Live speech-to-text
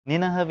您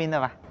能喝冰的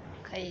吧？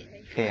可以。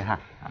可以哈。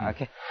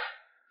OK。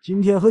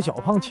今天和小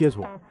胖切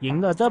磋，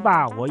赢了这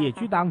把我也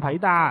去当陪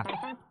的。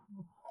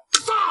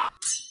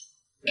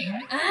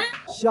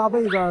下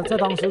辈子再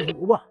当师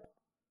徒吧。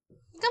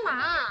你干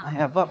嘛？哎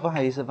呀，不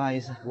好意思，不好意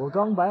思，我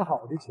刚摆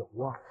好的球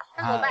啊。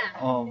那怎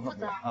么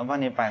办？我帮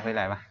你摆回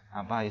来吧。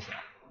啊，不好意思。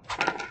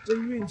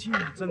真运气，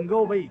真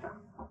够背的，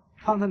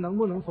看看能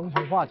不能逢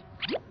凶化吉。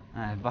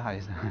哎，不好意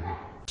思。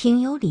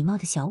挺有礼貌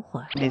的小伙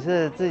儿。你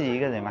是自己一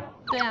个人吗？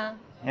对啊。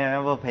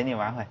要不陪你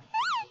玩会？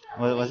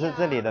我是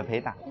这里的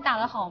陪打。你打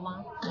得好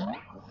吗？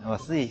我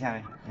试一下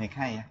呗，你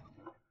看一下。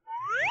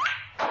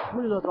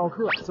为了招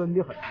客真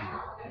的很厉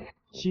害，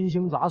新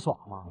兴杂耍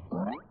嘛。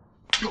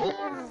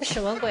这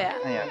什么鬼啊？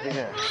哎呀，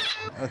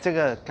这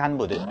个杆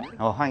不对，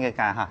我换个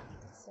杆哈。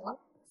行。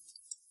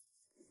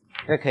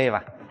这可以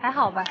吧？还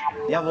好吧。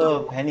要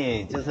不陪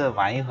你就是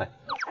玩一会。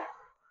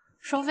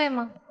收费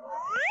吗？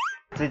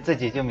这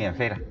局就免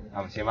费了，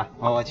好行吧？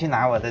我去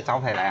拿我的招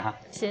牌来哈。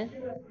行。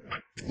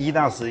1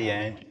到10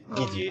元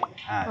一局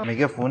啊，每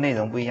个服务内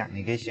容不一样，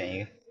你可以选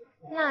一个。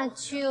那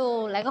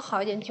就来个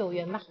好一点，9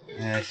元吧。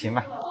行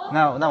吧。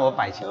那我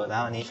摆球，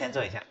然后您先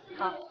坐一下。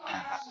好。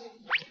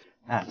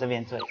好。这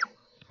边坐。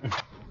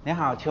你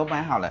好，球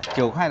摆好了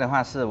，9块的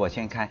话是我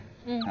先开。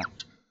力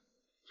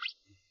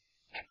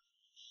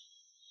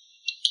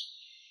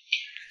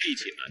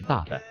气蛮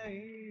大的。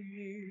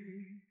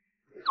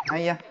哎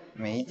呀，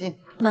没劲。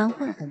玩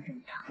会很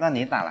正常。那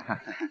你打了哈。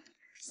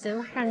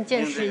行，让你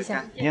见识一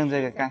下。用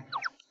这个杆。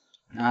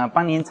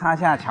帮您擦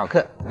下巧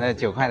克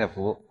，9块的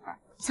服务。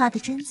擦得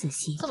真仔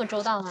细。这么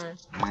周到吗？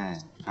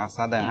好，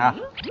稍等哈，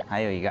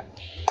还有一个。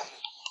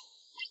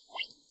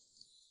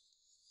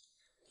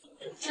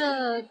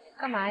这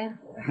干嘛呀？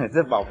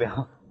这保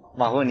镖，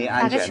保护您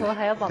安全。打个球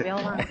还要保镖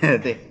吗？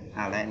对，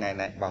好，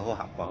来，保护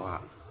好，保护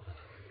好。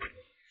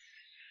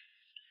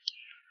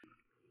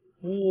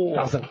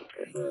掌声。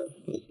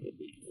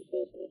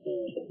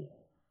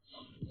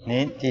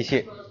您继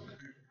续。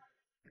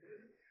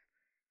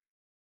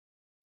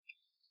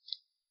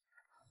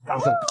掌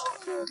声。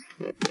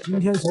今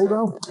天手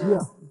感虎气啊！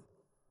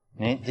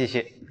您继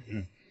续。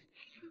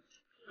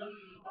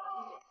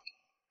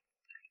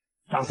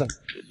掌声。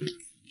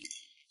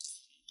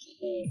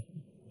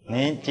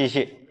您继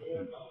续。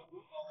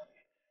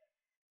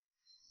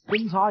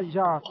侦查一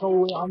下周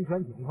围安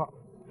全情况。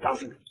掌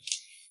声。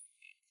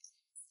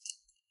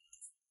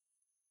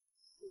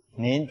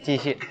您继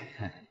续。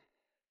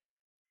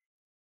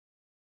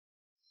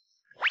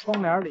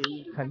窗帘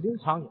里肯定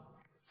藏有。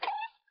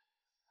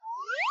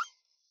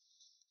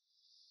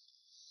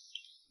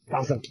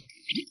掌声。对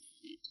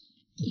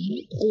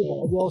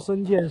保镖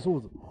身兼数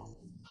职。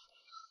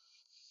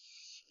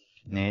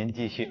您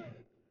继续。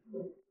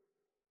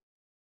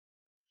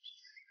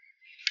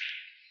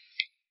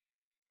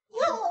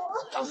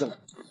掌声。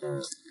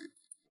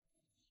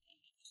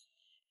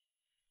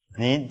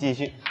您继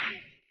续。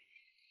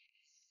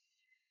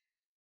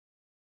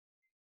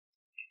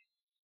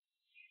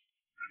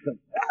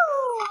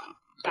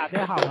大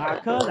家好啊，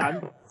客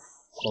人。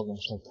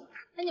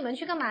那你们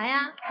去干嘛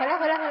呀？回来，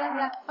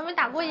还没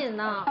打过瘾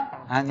呢。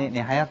啊，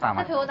你还要打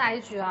吗？再陪我打一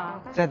局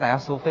啊？再打要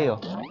收费哦。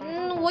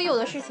我有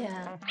的是钱，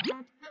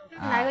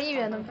来个1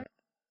元的。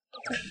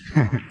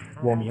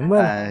我明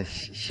白了。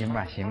行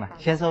吧，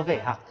先收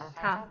费哈。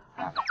好。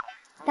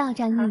到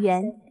账1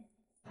元。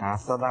好，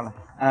收到了。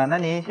那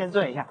您先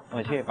坐一下，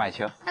我去摆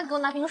球。那给我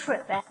拿瓶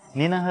水呗。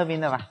您能喝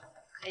冰的吧？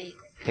可以。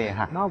可以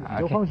哈。那我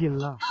就放心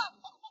了。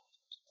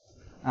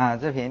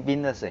这瓶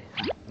冰的水，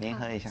您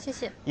喝一下。谢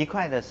谢。1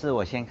块的是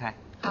我先开。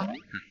好。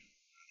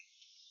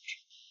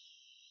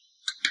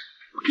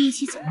力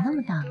气怎么那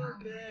么大嘛？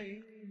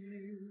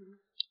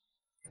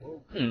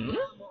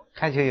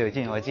开球有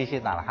劲，我继续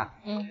打了哈。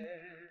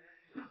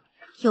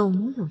有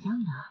模有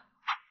样的。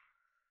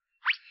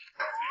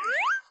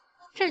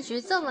这局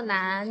这么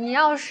难，你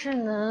要是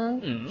能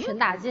全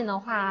打进的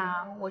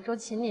话，我就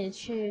请你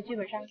去剧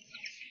本杀。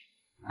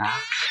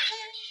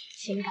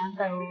情感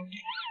本。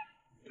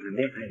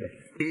厉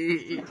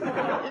害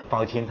的。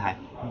包青台，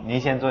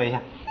您先坐一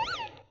下。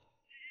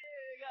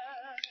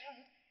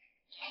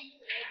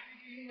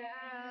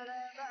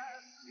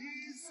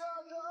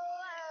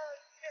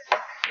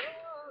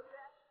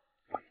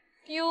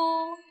哟，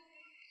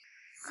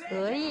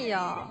可以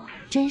呀。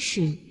真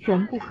是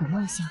人不可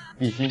貌相。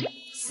必须。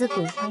死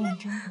鬼花样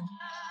真多。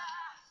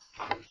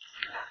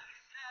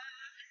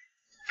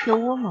有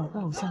我某的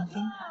偶像风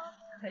范。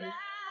可以。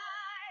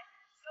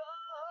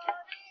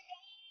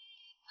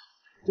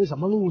这什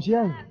么路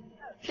线啊？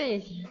这也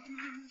行。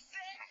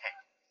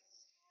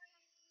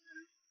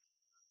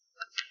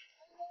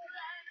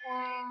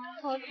哇，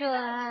好可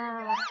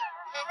爱啊！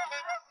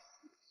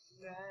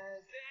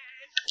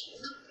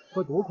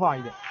快多夸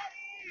一点。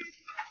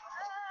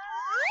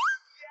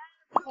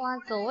哇，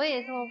走位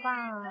也这么棒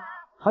啊！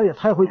他也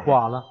太会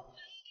夸了。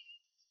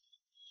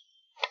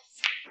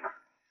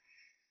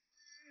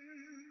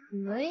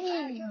可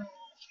以。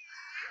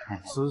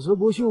此时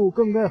不秀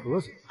更待何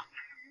时？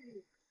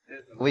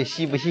我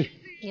细不细？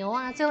牛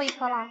啊！最后一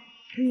颗了。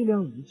力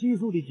量与技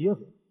术的结合。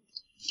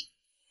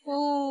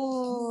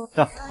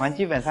走，玩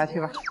剧本杀去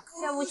吧。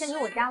要不先去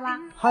我家吧？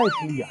太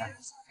敷衍，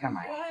干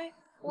嘛呀？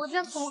我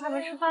家恐龙还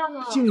没吃饭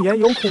呢。竟然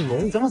有恐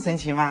龙，这么神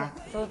奇吗？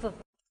走走。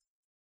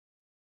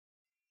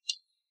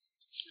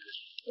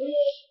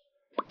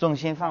重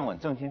心放稳，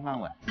重心放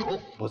稳，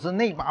不是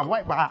内八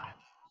外八。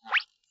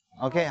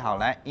OK， 好，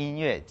来音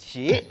乐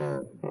起。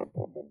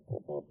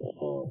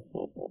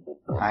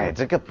哎，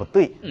这个不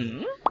对，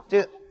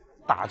这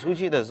打出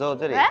去的时候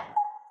这里。哎，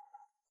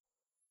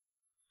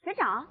学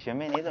长，学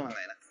妹你怎么来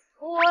了？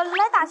我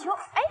来打球。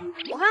哎，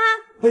我看看，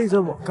背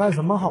着我干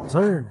什么好事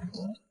儿呢？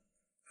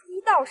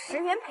 1到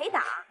10元陪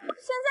打，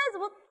现在怎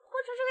么会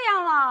成这个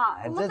样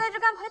了？怎么在这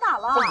干陪打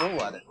了？这不是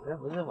我的，这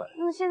不是我的。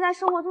那现在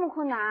生活这么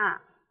困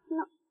难，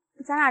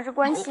那咱俩这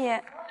关系，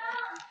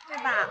对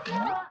吧？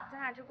咱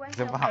俩这关系，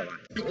这不好玩，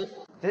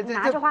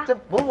拿着花，这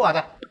不是我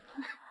的。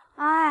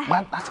哎，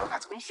拿走。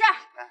没事，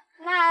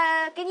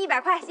那给你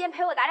100块，先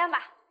陪我打2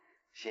把。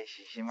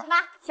行吧。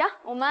行，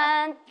我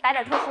们打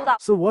点特殊的。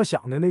是我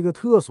想的那个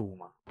特殊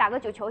吗？打个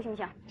9球行不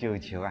行？9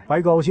球啊，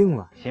白高兴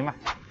了。行吧，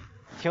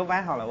球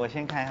摆好了，我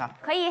先开哈。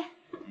可以。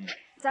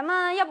咱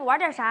们要不玩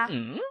点啥？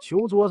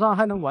球桌上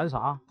还能玩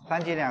啥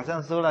？3局2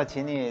胜，输了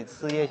请你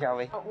吃夜宵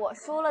呗。我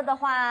输了的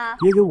话，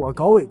别给我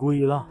搞违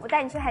规了。我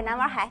带你去海南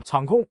玩海。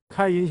场控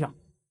开音响。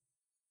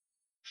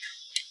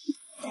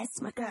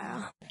That's my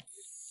girl。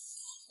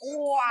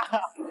哇，太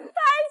吓人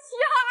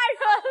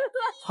了！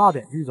差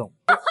点剧终。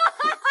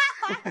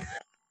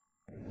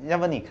要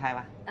不你开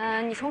吧？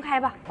你重开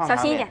吧，小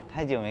心一点。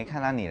太久没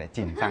看到你了，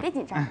紧张。别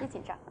紧张，别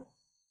紧张。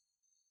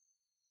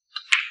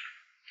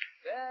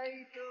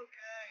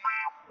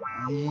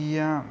哎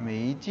呀，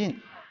没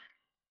劲。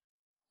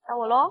到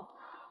我喽。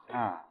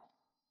啊。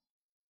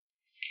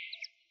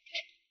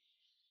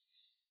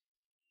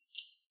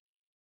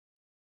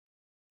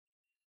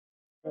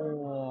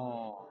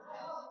哦。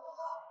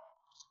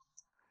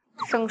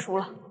生疏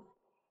了。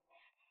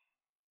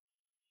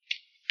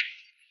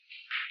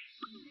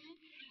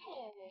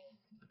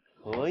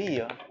可以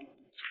啊。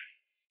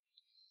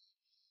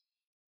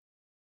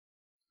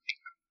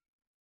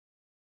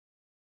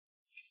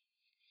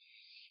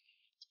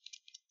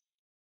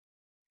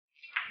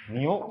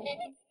牛。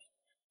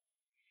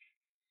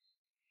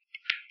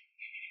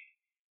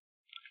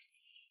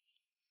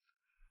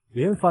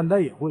连翻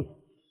带也会。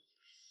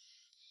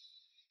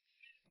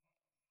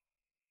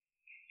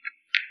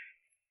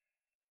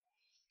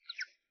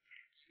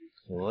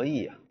可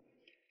以啊。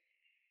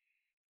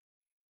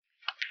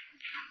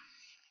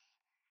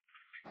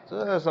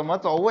这什么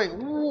走位？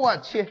我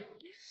去，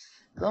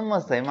这么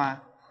神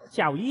吗？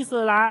小意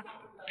思啦。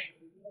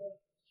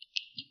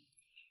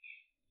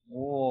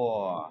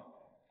哇，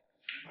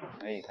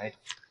可以，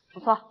不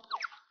错。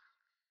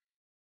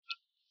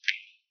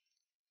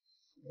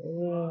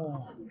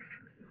哦，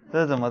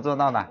这怎么做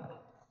到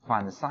的？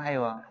反晒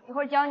哦。一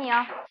会儿教你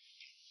啊。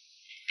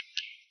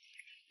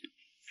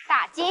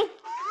大金。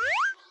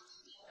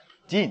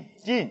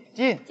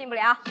进不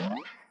了，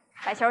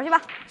摆球去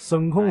吧。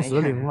声控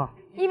失灵了。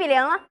1比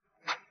0了。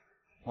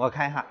我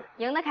开哈。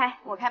赢的开，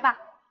我开吧。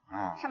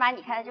啊。上把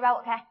你开，这把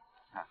我开。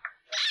啊。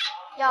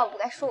要不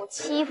该说我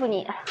欺负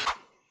你。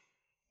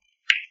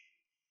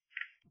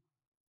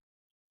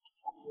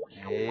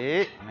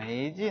哎，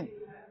没进，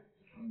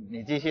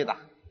你继续打。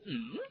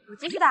我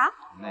继续打。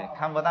哎，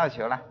看不到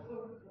球了。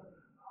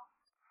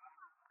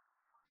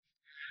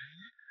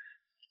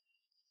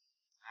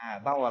啊，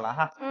到我了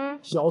哈。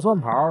小算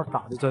盘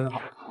打得真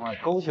好。哇，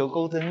勾球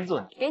勾真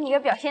准。给你个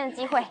表现的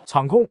机会。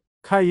场控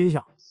开音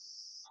响。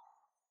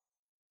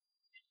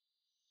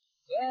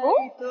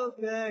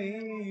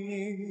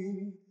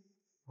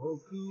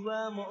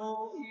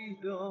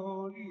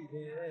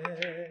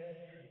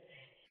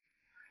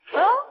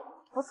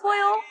不错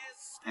哟。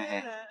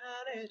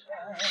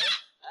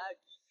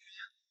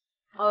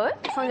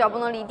双脚不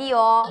能离地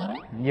哦。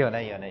有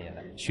的。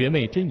学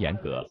妹真严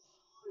格。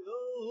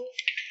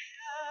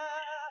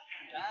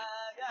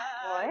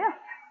哎呀，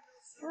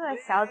这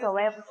小走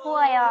位不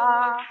错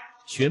呀。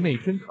学妹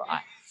真可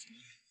爱。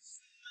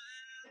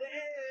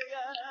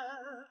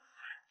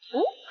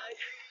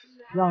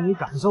让你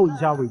感受一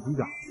下危机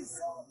感。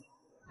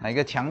来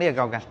个强烈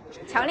高杆。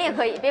强烈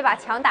可以，别把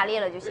墙打裂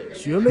了就行。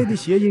学妹的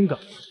谐音梗。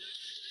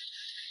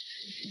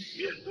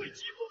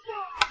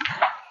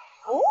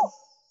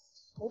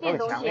有点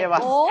东西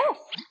哦，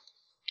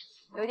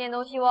有点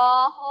东西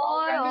哦。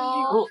哎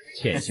呦，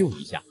浅秀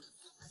一下。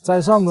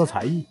再上个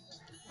才艺。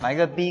来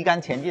个低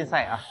杆前进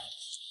赛啊！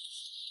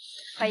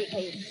可以。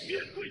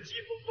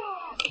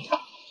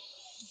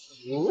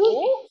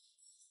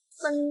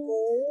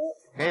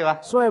可以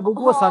吧？帅不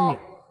过3秒。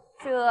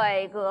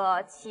这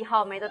个7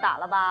号没得打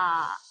了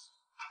吧？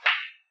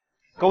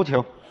勾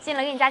球。进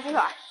了，给你加鸡腿。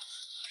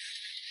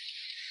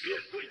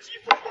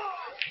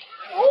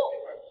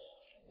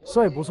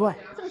帅不帅？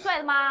这么帅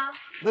的吗？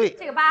对。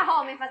这个8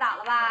号没法打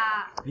了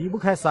吧？离不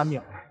开3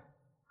秒。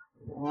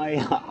哎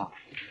呀，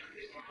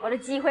我的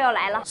机会要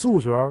来了。数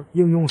学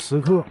应用时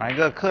刻。来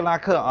个克拉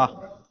克啊！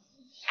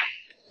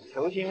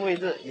球心位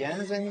置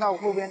延伸到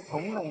后边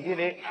同等距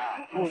离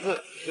啊，复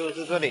制就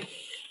是这里。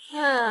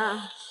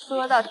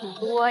喝的挺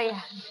多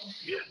呀。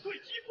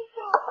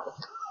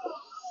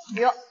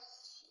哟，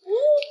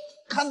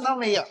看到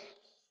没有？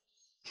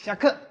下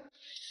课。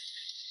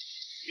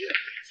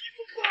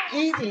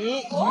一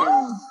比，下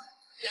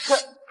课。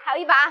还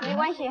有一把，没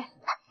关系。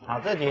好，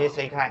这局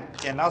谁开？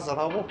剪刀石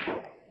头布。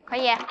可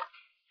以。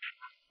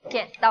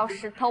剪刀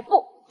石头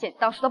布，剪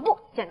刀石头布，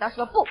剪刀石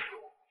头布。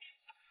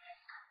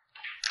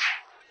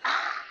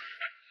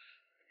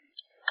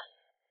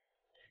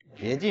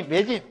别进，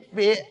别进，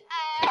别！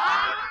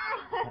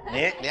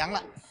凉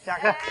了，下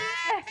课。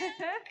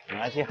我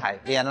要去海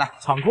边了。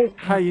场控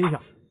开音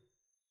响。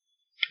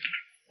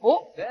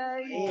哦，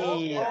哎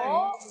呀，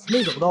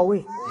没走到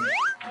位，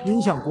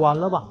音响关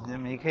了吧？这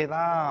没 K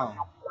到，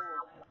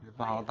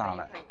不好打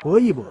了。搏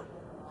一搏，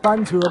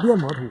单车变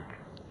摩托。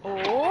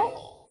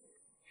哦，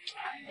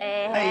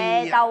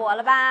哎，到我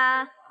了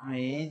吧？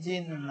没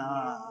劲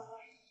呐。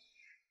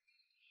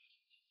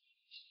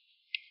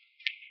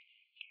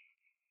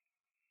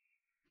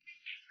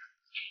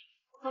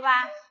喝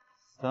吧。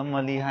这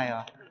么厉害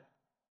啊！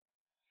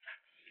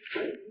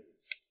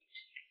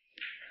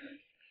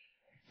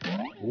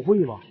不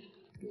会吧？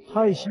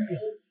太细了。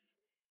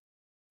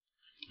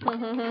哼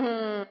哼哼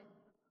哼。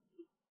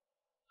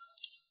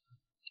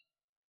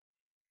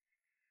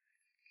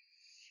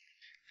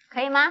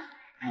可以吗？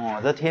哦，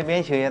这贴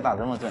边球也打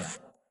这么准。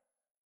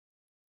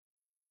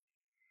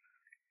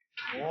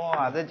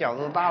哇，这角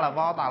度大了，不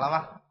好打了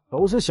吧？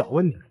都是小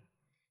问题。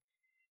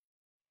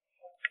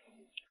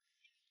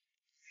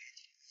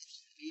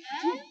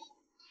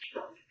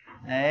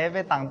哎，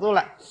被挡住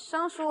了。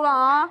生疏了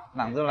啊！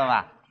挡住了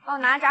吧？帮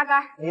我拿扎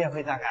杆。你也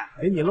会扎杆？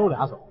给你露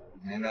俩手。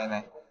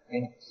来，给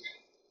你。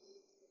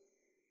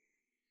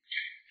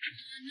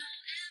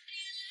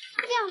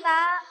这样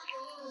打。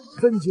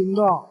震惊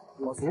的，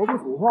我说不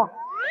出话。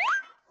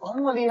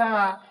这么厉害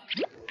吗？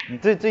你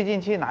最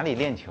近去哪里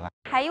练球啊？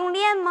还用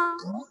练吗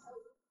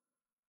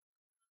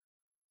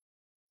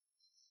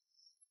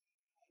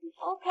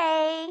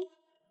？OK。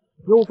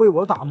又被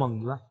我打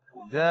懵了。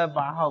你这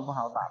8号不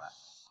好打了。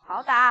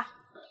好打。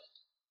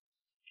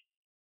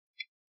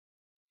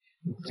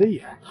这也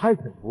太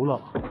恐怖了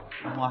吧！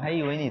我还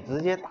以为你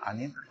直接打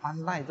你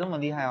翻带这么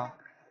厉害哦。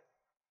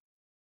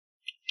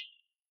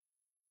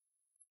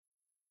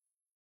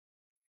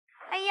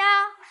哎呀，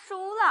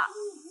输了。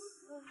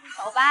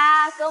走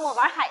吧，跟我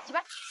玩海去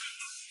吧。